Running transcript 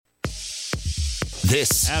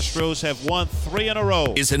This Astros have won 3 in a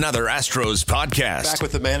row. Is another Astros podcast. Back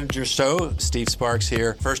with the Manager Show. Steve Sparks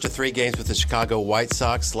here. First of 3 games with the Chicago White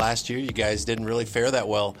Sox. Last year, you guys didn't really fare that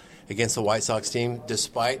well against the White Sox team,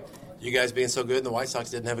 despite you guys being so good and the White Sox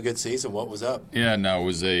didn't have a good season. What was up? Yeah, no, it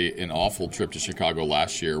was an awful trip to Chicago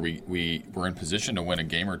last year. We were in position to win a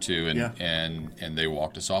game or two, and they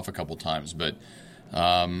walked us off a couple times. But,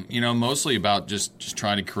 mostly about just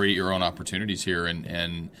trying to create your own opportunities here,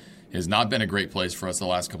 and has not been a great place for us the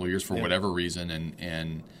last couple of years for whatever reason.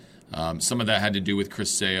 And some of that had to do with Chris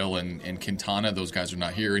Sale and Quintana. Those guys are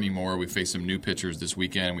not here anymore. We face some new pitchers this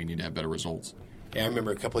weekend. We need to have better results. Yeah, I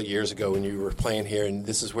remember a couple of years ago when you were playing here, and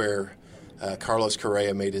this is where Carlos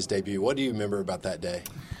Correa made his debut. What do you remember about that day?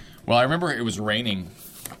 Well, I remember it was raining,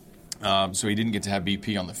 so he didn't get to have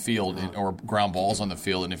BP on the field or ground balls on the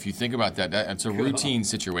field. And if you think about that, it's a routine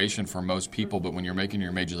situation for most people. But when you're making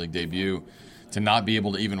your major league debut, to not be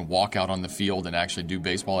able to even walk out on the field and actually do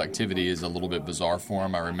baseball activity is a little bit bizarre for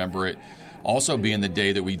him. I remember it also being the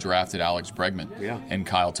day that we drafted Alex Bregman and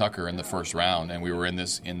Kyle Tucker in the first round, and we were in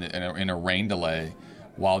a rain delay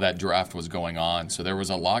while that draft was going on. So there was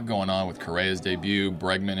a lot going on with Correa's debut,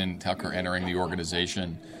 Bregman and Tucker entering the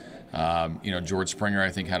organization. George Springer,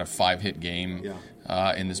 I think, had a 5-hit game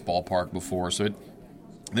in this ballpark before. So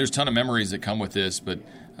there's a ton of memories that come with this, but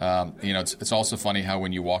it's also funny how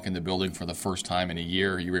when you walk in the building for the first time in a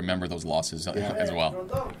year, you remember those losses as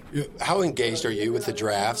well. How engaged are you with the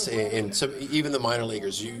drafts and even the minor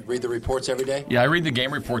leaguers? You read the reports every day? Yeah, I read the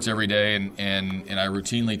game reports every day, and I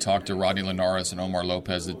routinely talk to Rodney Linares and Omar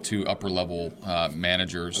Lopez, the 2 upper-level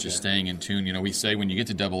managers, just staying in tune. We say when you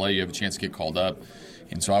get to AA, you have a chance to get called up.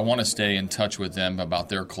 And so I want to stay in touch with them about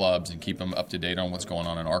their clubs and keep them up to date on what's going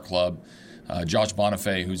on in our club. Josh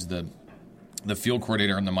Bonifay, who's the field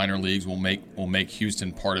coordinator in the minor leagues, will make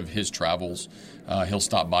Houston part of his travels. He'll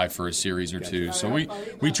stop by for a series or two. So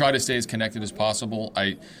we try to stay as connected as possible.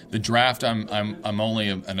 The draft, I'm only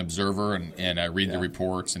an observer, and I read the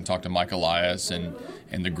reports and talk to Mike Elias and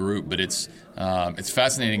the group. But it's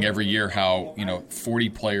fascinating every year how 40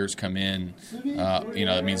 players come in.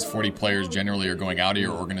 That means 40 players generally are going out of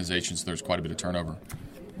your organization, so there's quite a bit of turnover.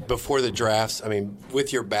 Before the drafts,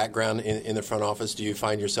 with your background in the front office, do you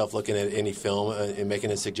find yourself looking at any film and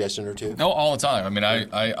making a suggestion or two? No, all the time.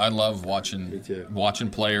 I love watching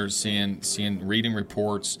players, reading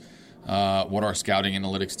reports, what our scouting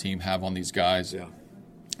analytics team have on these guys,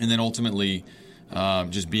 and then ultimately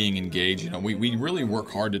just being engaged. We really work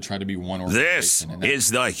hard to try to be one organization. This is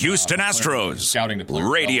the Houston Astros scouting to player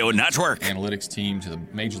Radio Network analytics team to the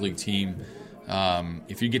major league team.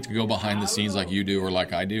 If you get to go behind the scenes like you do or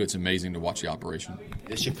like I do, it's amazing to watch the operation.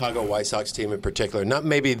 The Chicago White Sox team in particular, not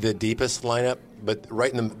maybe the deepest lineup, but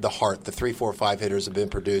right in the heart, the 3, 4, 5 hitters have been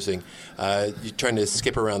producing. You're trying to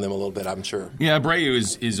skip around them a little bit, I'm sure. Yeah,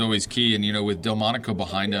 Abreu is always key, and with Delmonico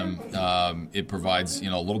behind him, it provides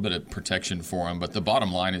a little bit of protection for him. But the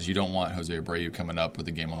bottom line is you don't want Jose Abreu coming up with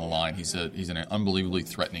the game on the line. He's an unbelievably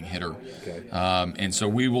threatening hitter, and so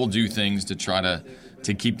we will do things to try to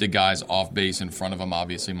keep the guys off base in front of them.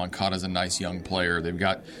 Obviously, Moncada's a nice young player. They've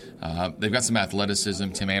got some athleticism.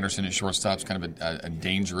 Tim Anderson at shortstop's kind of a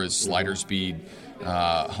dangerous slider speed,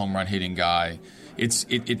 home run hitting guy. It's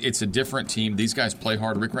a different team. These guys play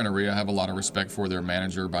hard. Rick Renteria, I have a lot of respect for their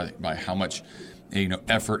manager by how much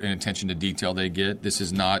effort and attention to detail they get. This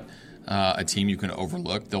is not a team you can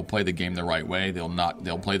overlook. They'll play the game the right way.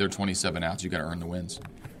 They'll play their 27 outs. You got to earn the wins.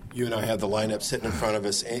 You and I have the lineup sitting in front of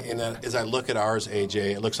us, and as I look at ours,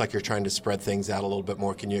 AJ, it looks like you're trying to spread things out a little bit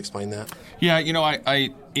more. Can you explain that? Yeah,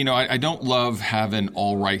 I don't love having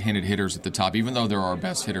all right-handed hitters at the top, even though they're our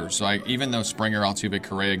best hitters. So even though Springer, Altuve,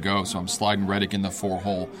 Correa go, so I'm sliding Reddick in the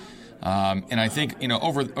 4-hole. And I think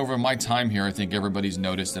over my time here, I think everybody's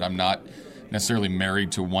noticed that I'm not necessarily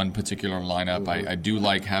married to one particular lineup. I do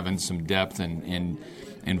like having some depth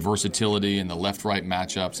and versatility in the left-right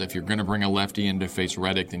matchups. If you're going to bring a lefty in to face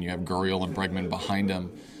Reddick, then you have Gurriel and Bregman behind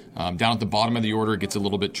him. Down at the bottom of the order, it gets a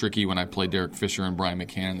little bit tricky when I play Derek Fisher and Brian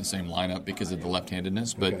McCann in the same lineup because of the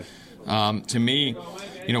left-handedness. But to me,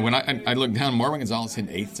 when I look down, Marwin Gonzalez hit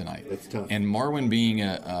 8th tonight. That's tough. And Marwin being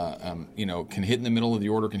can hit in the middle of the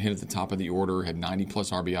order, can hit at the top of the order, had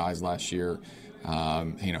 90-plus RBIs last year.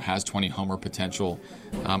 Has 20 homer potential.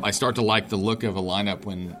 I start to like the look of a lineup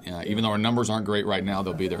when, even though our numbers aren't great right now,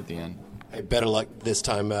 they'll be there at the end. Hey, better luck this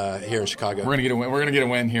time here in Chicago. We're gonna get a win. We're gonna get a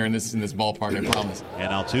win here in this ballpark. I promise.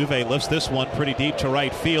 And Altuve lifts this one pretty deep to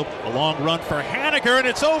right field. A long run for Haniger, and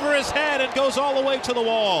it's over his head and goes all the way to the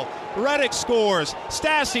wall. Reddick scores.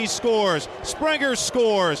 Stassi scores. Springer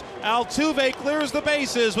scores. Altuve clears the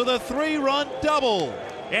bases with a 3-run double.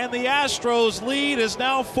 and the Astros lead is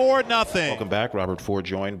now 4-0. Welcome back. Robert Ford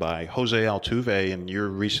joined by Jose Altuve, and you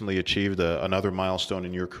recently achieved another milestone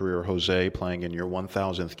in your career, Jose, playing in your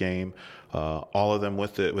 1,000th game. All of them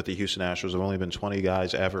with the Houston Astros. There have only been 20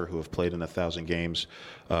 guys ever who have played in 1,000 games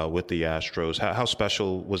with the Astros. How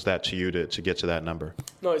special was that to you to get to that number?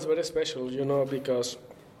 No, it's very special, because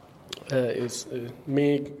it's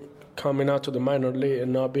me coming out to the minor league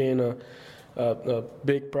and not being a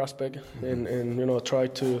big prospect and try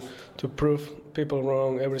to prove people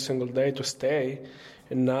wrong every single day to stay.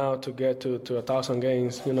 And now to get to 1,000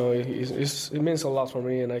 games, it means a lot for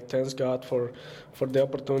me, and I thank God for the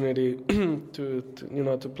opportunity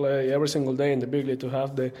to play every single day in the big league, to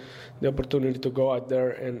have the opportunity to go out there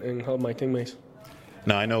and help my teammates.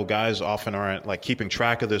 Now, I know guys often aren't keeping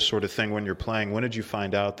track of this sort of thing when you're playing. When did you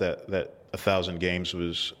find out that 1,000 games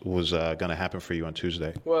was going to happen for you on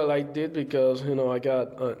Tuesday? Well, I did because I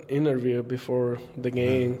got an interview before the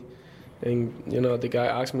game. And, the guy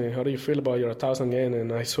asked me, how do you feel about your 1,000 game?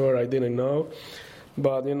 And I swear I didn't know.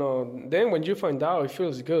 But, then when you find out, it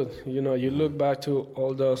feels good. You look back to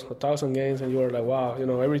all those 1,000 games and you're like, wow,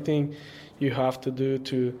 everything you have to do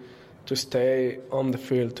to stay on the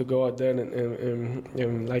field, to go out there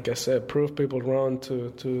and like I said, prove people wrong,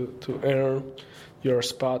 to earn your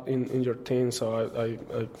spot in your team. So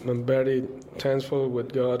I'm very thankful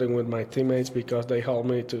with God and with my teammates because they helped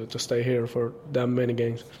me to stay here for that many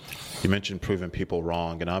games. You mentioned proving people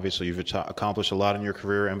wrong, and obviously you've accomplished a lot in your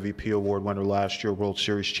career. MVP award winner last year, World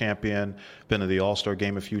Series champion, been to the All-Star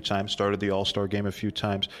game a few times, started the All-Star game a few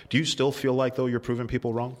times. Do you still feel like, though, you're proving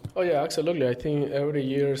people wrong? Oh, yeah, absolutely. I think every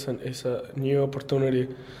year is a new opportunity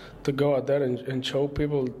to go out there and show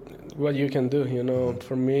people what you can do.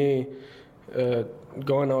 For me,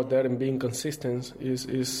 going out there and being consistent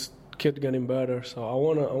is keep getting better. So I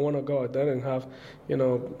wanna go out there and have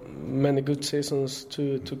many good seasons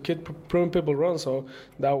to keep proving people wrong. So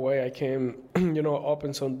that way I can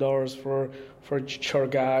open some doors for short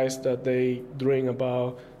guys that they dream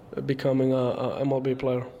about becoming a MLB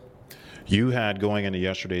player. You had, going into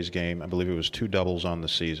yesterday's game, I believe it was 2 doubles on the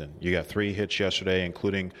season. You got 3 hits yesterday,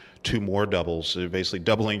 including 2 more doubles, basically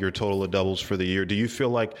doubling your total of doubles for the year. Do you feel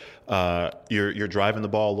like you're driving the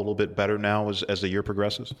ball a little bit better now as the year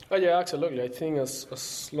progresses? Oh, yeah, absolutely. I think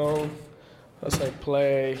as long as I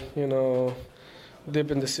play,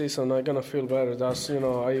 deep in the season, I'm going to feel better. That's,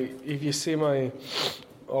 if you see my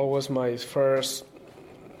first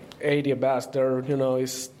 80 at-bats there,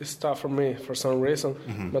 it's tough for me for some reason.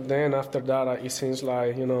 Mm-hmm. But then after that, it seems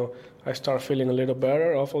like, I start feeling a little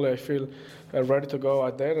better. Hopefully I feel ready to go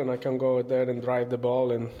out there, and I can go out there and drive the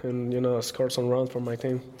ball and score some runs for my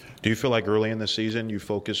team. Do you feel like early in the season you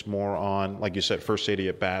focus more on, like you said, first 80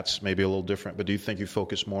 at-bats, maybe a little different, but do you think you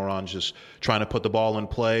focus more on just trying to put the ball in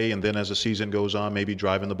play, and then as the season goes on, maybe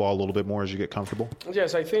driving the ball a little bit more as you get comfortable?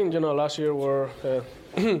 Yes, I think, last year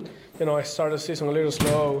I started the season a little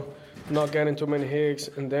slow, not getting too many hits,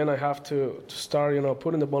 and then I have to start,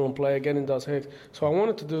 putting the ball in play, getting those hits. So I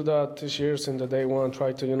wanted to do that this year since the day one,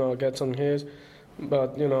 try to, get some hits.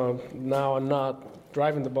 But, now I'm not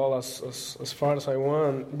driving the ball as far as I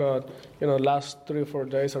want. But, last 3 or 4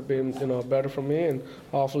 days have been, better for me, and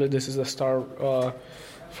hopefully this is the start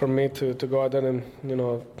for me to go out there and,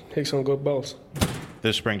 hit some good balls.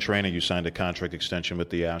 This spring training, you signed a contract extension with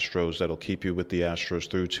the Astros that'll keep you with the Astros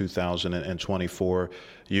through 2024.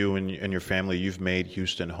 You and your family, you've made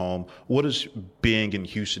Houston home. What does being in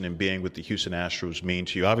Houston and being with the Houston Astros mean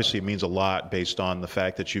to you? Obviously, it means a lot based on the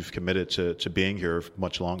fact that you've committed to being here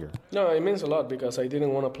much longer. No, it means a lot because I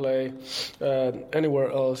didn't want to play anywhere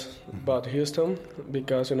else but Houston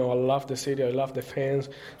because, I love the city, I love the fans.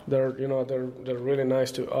 They're really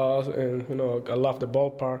nice to us, and, I love the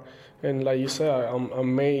ballpark. And like you said, I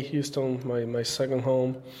made Houston my second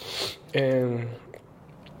home, and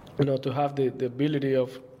to have the ability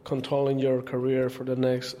of controlling your career for the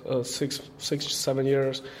next 6-7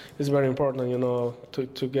 years is very important.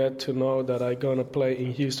 To get to know that I'm gonna play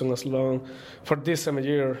in Houston as long for this 7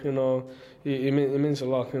 year. It means a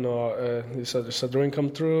lot. It's a dream come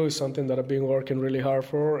true. It's something that I've been working really hard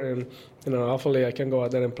for, and hopefully I can go out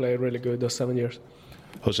there and play really good those 7 years.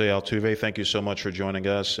 Jose Altuve, thank you so much for joining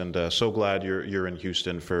us, and so glad you're in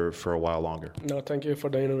Houston for a while longer. No, thank you for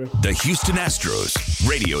the interview. The Houston Astros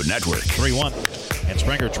Radio Network. 3-1. And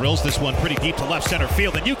Springer drills this one pretty deep to left center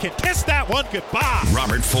field, and you can kiss that one goodbye.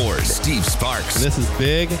 Robert Ford, Steve Sparks. This is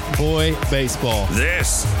big boy baseball.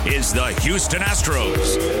 This is the Houston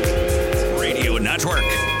Astros Radio Network.